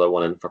need another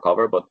one in for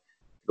cover, but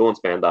go and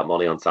spend that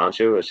money on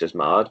Sancho is just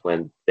mad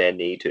when they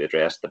need to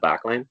address the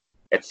back line.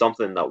 It's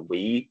something that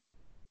we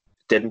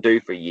didn't do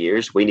for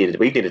years. We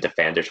needed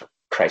defenders.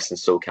 Christ, and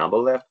so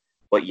Campbell left,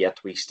 but yet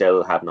we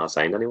still have not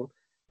signed anyone.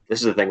 This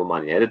is the thing with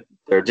Man United.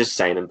 They're just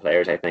signing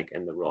players, I think,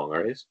 in the wrong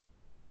areas.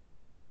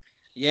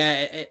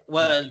 Yeah,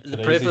 well, the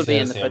proof will be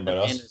in the end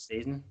of the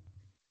season.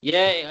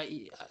 Yeah,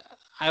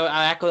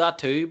 I echo that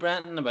too,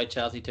 Brenton, about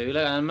Chelsea too.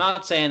 Like, I'm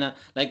not saying that,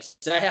 like,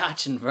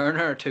 Ziyech and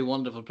Werner are 2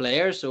 wonderful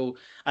players, so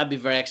I'd be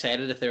very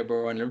excited if they were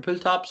born Liverpool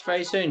tops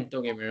very soon.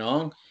 Don't get me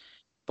wrong,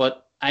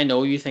 but I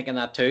know you thinking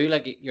that too.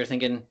 Like, you're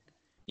thinking,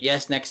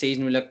 yes, next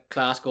season we look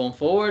class going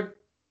forward,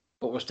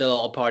 but we're still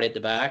all party at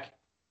the back.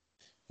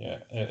 Yeah,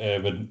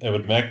 it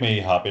would make me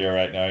happier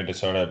right now to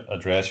sort of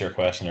address your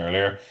question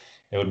earlier.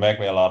 It would make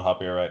me a lot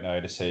happier right now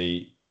to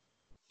see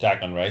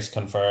Declan Rice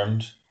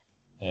confirmed,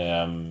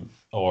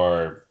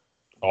 or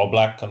All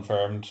Black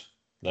confirmed,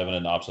 living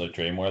in an absolute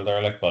dream world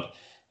there, like, but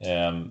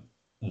than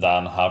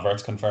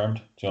Havertz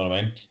confirmed. Do you know what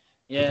I mean?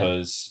 Yeah.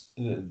 Because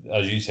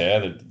as you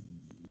said,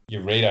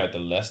 you read out the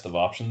list of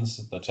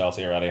options that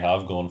Chelsea already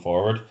have going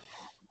forward,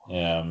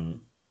 and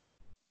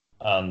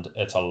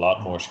it's a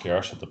lot more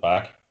scarce at the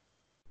back.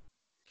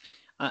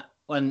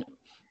 When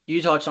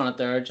you touched on it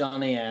there,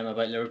 Johnny,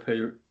 about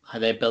Liverpool, how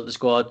they built the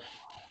squad,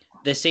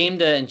 they seem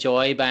to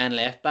enjoy buying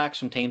left backs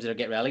from teams that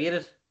get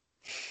relegated.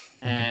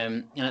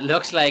 And it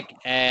looks like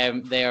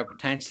they are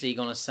potentially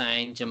going to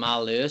sign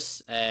Jamal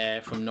Lewis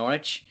from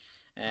Norwich.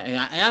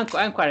 I'm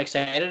quite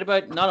excited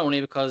about it, not only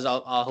because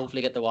I'll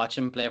hopefully get to watch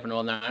him play for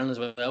Northern Ireland as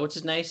well, which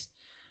is nice.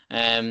 But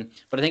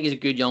I think he's a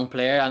good young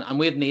player, and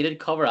we've needed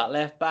cover at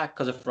left back,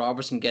 because if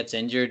Robertson gets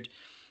injured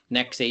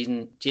next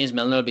season, James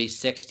Milner will be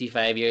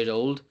 65 years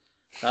old.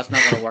 That's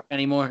not going to work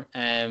anymore. Do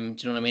you know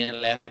what I mean?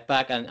 At left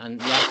back, and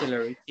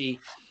Larouci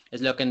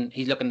is looking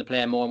to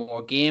play more and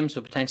more games. So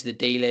potentially the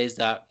deal is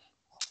that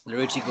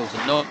Larouci goes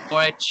to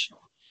Norwich,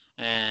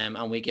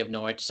 and we give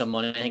Norwich some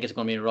money. I think it's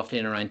going to be roughly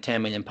in around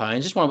 £10 million.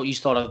 Just wonder what you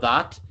thought of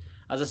that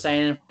as a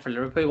signing for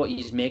Liverpool. What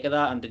you make of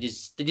that, and did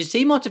you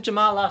see much of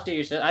Jamal last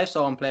year? I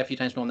saw him play a few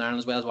times for Northern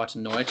Ireland as well as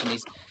watching Norwich, and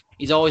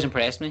he's always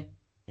impressed me.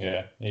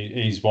 Yeah,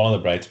 he's one of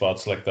the bright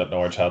spots like that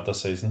Norwich had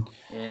this season.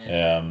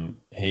 Yeah.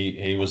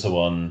 He was the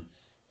one,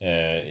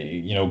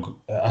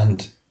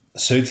 and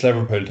suits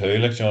Liverpool too.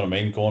 Like, you know what I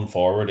mean? Going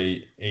forward,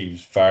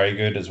 he's very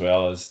good as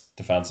well as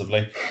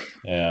defensively,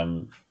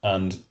 and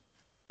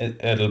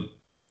it'll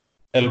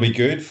be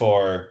good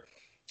for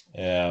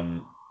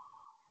those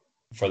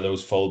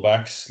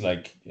fullbacks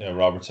like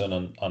Robertson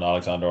and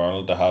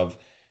Alexander-Arnold to have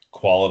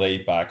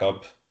quality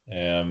backup,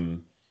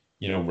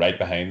 right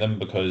behind them,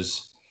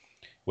 because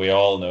we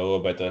all know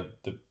about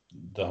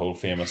the whole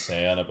famous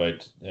saying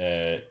about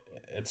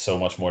it's so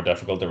much more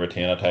difficult to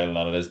retain a title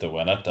than it is to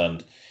win it,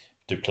 and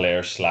do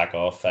players slack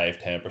off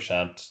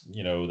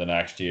 5-10%, the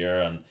next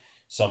year, and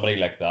somebody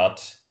like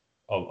that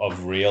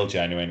of real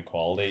genuine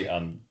quality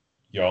and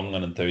young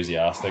and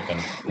enthusiastic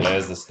and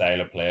plays the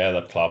style of play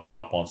that Klopp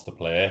wants to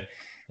play,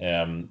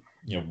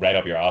 right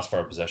up your ass for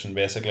a position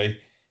basically,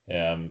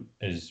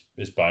 is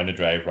bound to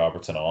drive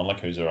Robertson on, like,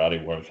 who's already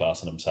world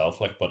class in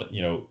himself, like. But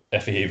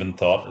if he even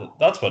thought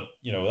that's what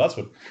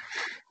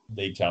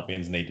league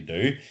champions need to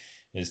do,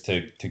 is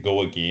to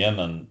go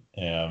again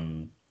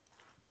and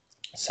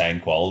sign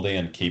quality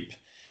and keep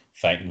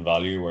fighting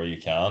value where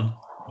you can,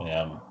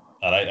 and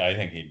I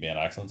think he'd be an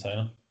excellent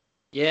signing.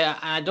 Yeah,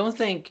 I don't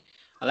think,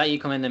 I'll let you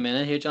come in a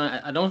minute here, John.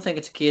 I don't think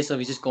it's a case of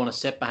he's just going to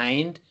sit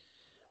behind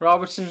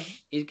Robertson.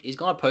 He's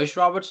going to push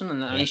Robertson,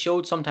 and he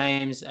showed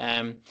sometimes.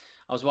 I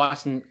was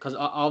watching, because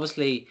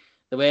obviously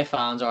the way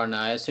fans are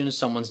now, as soon as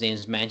someone's name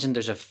is mentioned,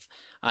 there's an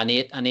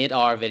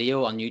 8-hour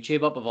video on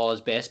YouTube up of all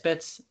his best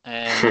bits.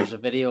 There's a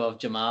video of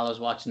Jamal I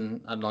was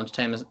watching at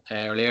lunchtime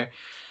earlier.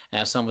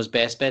 Some of his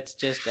best bits,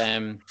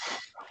 and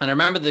I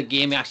remember the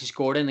game he actually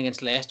scored in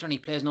against Leicester, and he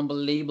plays an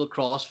unbelievable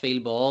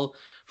cross-field ball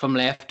from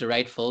left to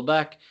right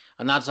fullback,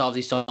 and that's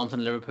obviously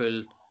something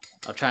Liverpool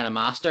are trying to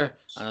master,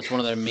 and it's one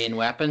of their main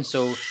weapons.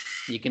 So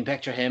you can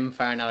picture him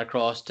firing that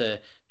across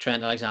to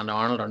Trent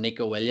Alexander-Arnold or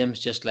Nico Williams,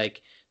 just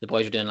like the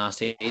boys were doing last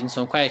season.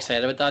 So I'm quite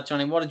excited about that,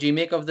 Johnny. What did you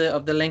make of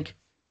the link?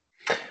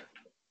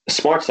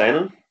 Smart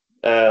signing.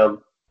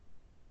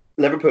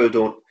 Liverpool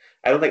don't.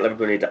 I don't think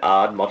Liverpool need to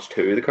add much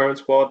to the current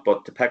squad,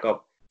 but to pick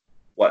up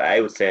what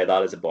I would say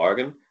that is a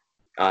bargain,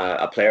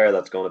 a player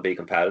that's going to be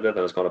competitive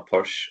and is going to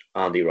push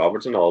Andy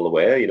Robertson all the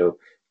way.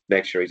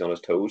 Make sure he's on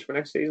his toes for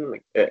next season.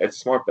 Like, it's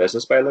smart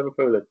business by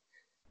Liverpool.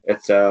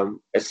 It's sort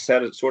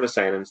of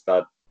signings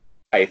that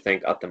I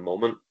think at the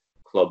moment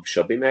clubs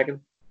should be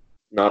making,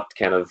 not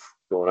kind of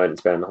going out and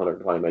spending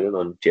 120 million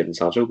on Jadon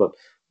Sancho. But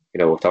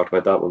we've talked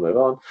about that. We'll move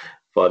on.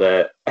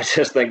 But I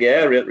just think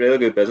really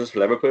good business for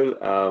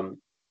Liverpool.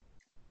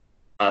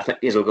 I think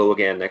he'll go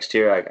again next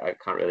year. I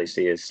can't really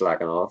see us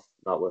slacking off,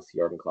 not with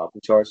Jurgen Klopp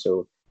in charge.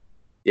 So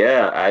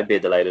yeah, I'd be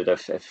delighted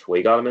if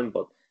we got him in.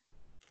 But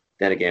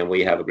then again,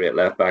 we have a great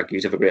left back.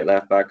 You have a great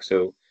left back.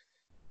 So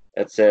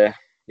it's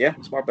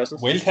smart business.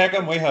 We'll take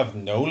him. We have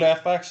no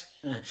left backs.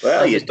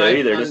 Well, you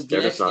do.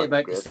 They're just not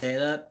about great. to say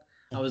that.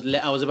 I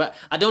was about.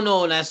 I don't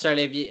know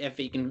necessarily if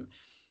you can,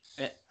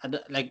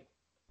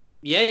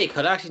 Yeah, he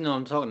could actually. No,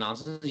 I'm talking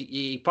nonsense.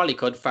 He probably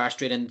could fire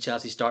straight into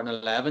Chelsea starting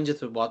 11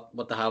 just with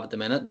what they have at the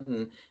minute.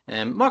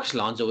 And Marcus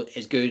Alonso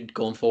is good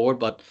going forward,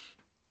 but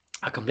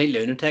a complete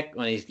lunatic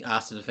when he's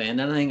asked to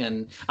defend anything.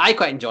 And I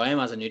quite enjoy him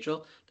as a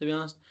neutral, to be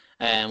honest.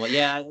 But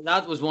yeah,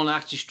 that was one that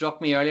actually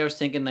struck me earlier. I was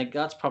thinking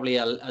that's probably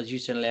as you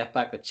said, left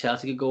back that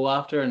Chelsea could go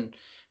after, and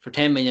for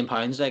 £10 million,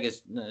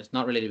 it's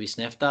not really to be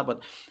sniffed at. But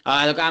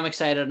look, I'm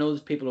excited. I know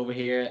there's people over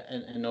here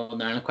in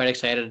Northern Ireland quite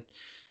excited.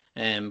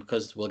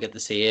 Because we'll get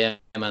to see him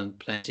and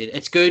plenty.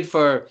 It's good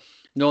for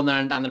Northern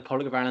Ireland and the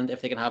Republic of Ireland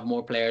if they can have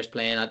more players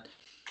playing at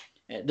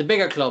the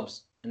bigger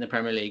clubs in the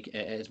Premier League.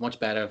 It's much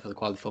better for the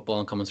quality of football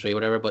and coming through,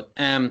 whatever. But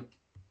I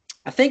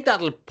think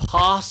that'll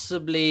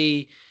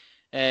possibly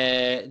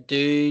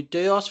do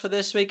us for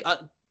this week.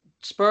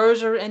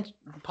 Spurs are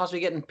possibly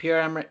getting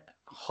Pierre-Emerick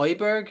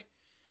Højbjerg.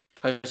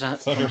 I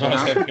thought you were going to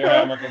say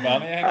Pierre-Emerick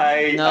Aubameyang.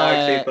 I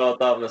actually thought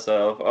that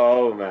myself.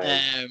 Oh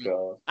my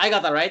god! I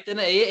got that right, didn't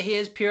I? He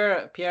is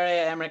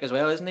Pierre-Emerick as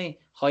well, isn't he?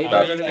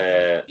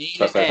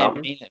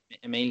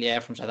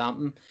 Emilia from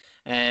Southampton.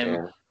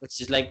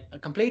 Which is like a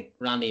complete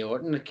Randy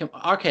Orton.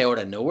 RK out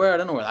of nowhere. I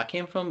don't know where that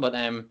came from, but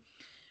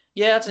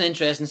yeah, that's an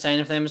interesting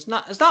sign for them. It's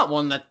not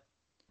one that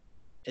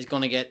is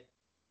going to get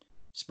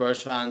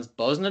Spurs fans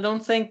buzzing, I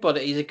don't think, but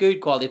he's a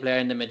good quality player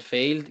in the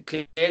midfield.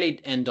 Clearly,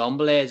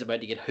 Ndombele is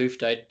about to get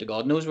hoofed out to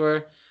God knows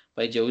where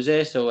by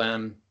Jose, so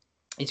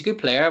he's a good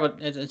player,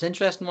 but it's an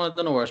interesting one. I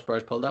don't know where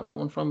Spurs pulled that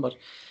one from, but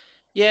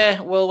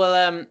yeah,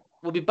 we'll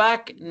be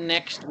back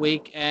next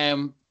week.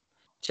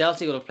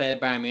 Chelsea will have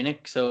played Bayern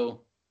Munich, so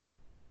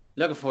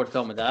looking forward to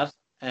talking about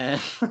that.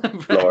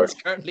 Brent's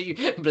currently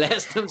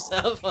blessed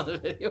himself on the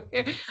video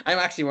here. I'm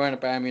actually wearing a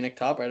Bayern Munich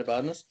top, right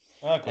about this.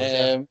 Oh,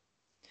 cool,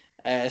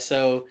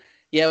 so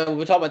yeah,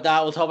 we'll talk about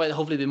that. We'll talk about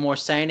hopefully the more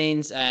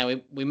signings.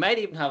 We might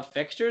even have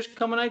fixtures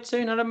coming out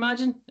soon, I'd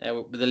imagine.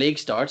 The league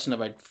starts in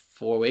about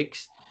 4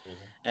 weeks.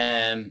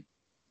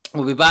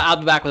 We'll be back. I'll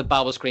be back with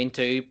Babel Screen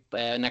 2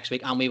 next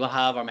week, and we will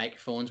have our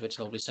microphones, which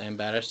will hopefully sound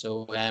better.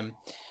 So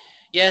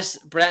yes,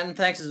 Brenton,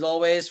 thanks as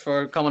always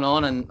for coming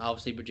on and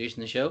obviously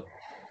producing the show.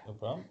 No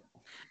problem.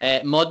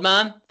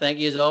 Mudman, thank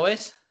you as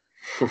always.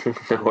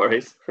 No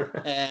worries.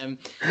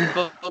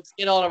 Folks,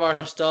 get all of our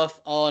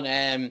stuff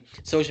on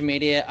social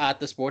media at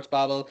the Sports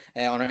Babble,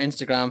 on our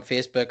Instagram,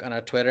 Facebook, and our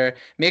Twitter.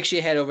 Make sure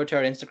you head over to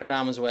our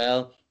Instagram as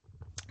well.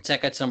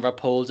 Check out some of our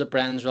polls that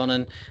Brendan's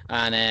running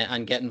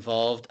and get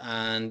involved.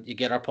 And you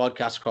get our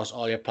podcast across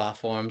all your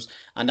platforms.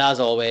 And as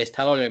always,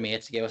 tell all your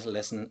mates to give us a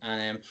listen.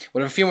 And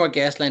we'll have a few more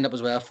guests lined up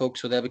as well,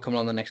 folks. So they'll be coming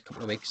on the next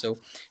couple of weeks. So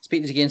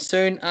speak to you again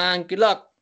soon, and good luck.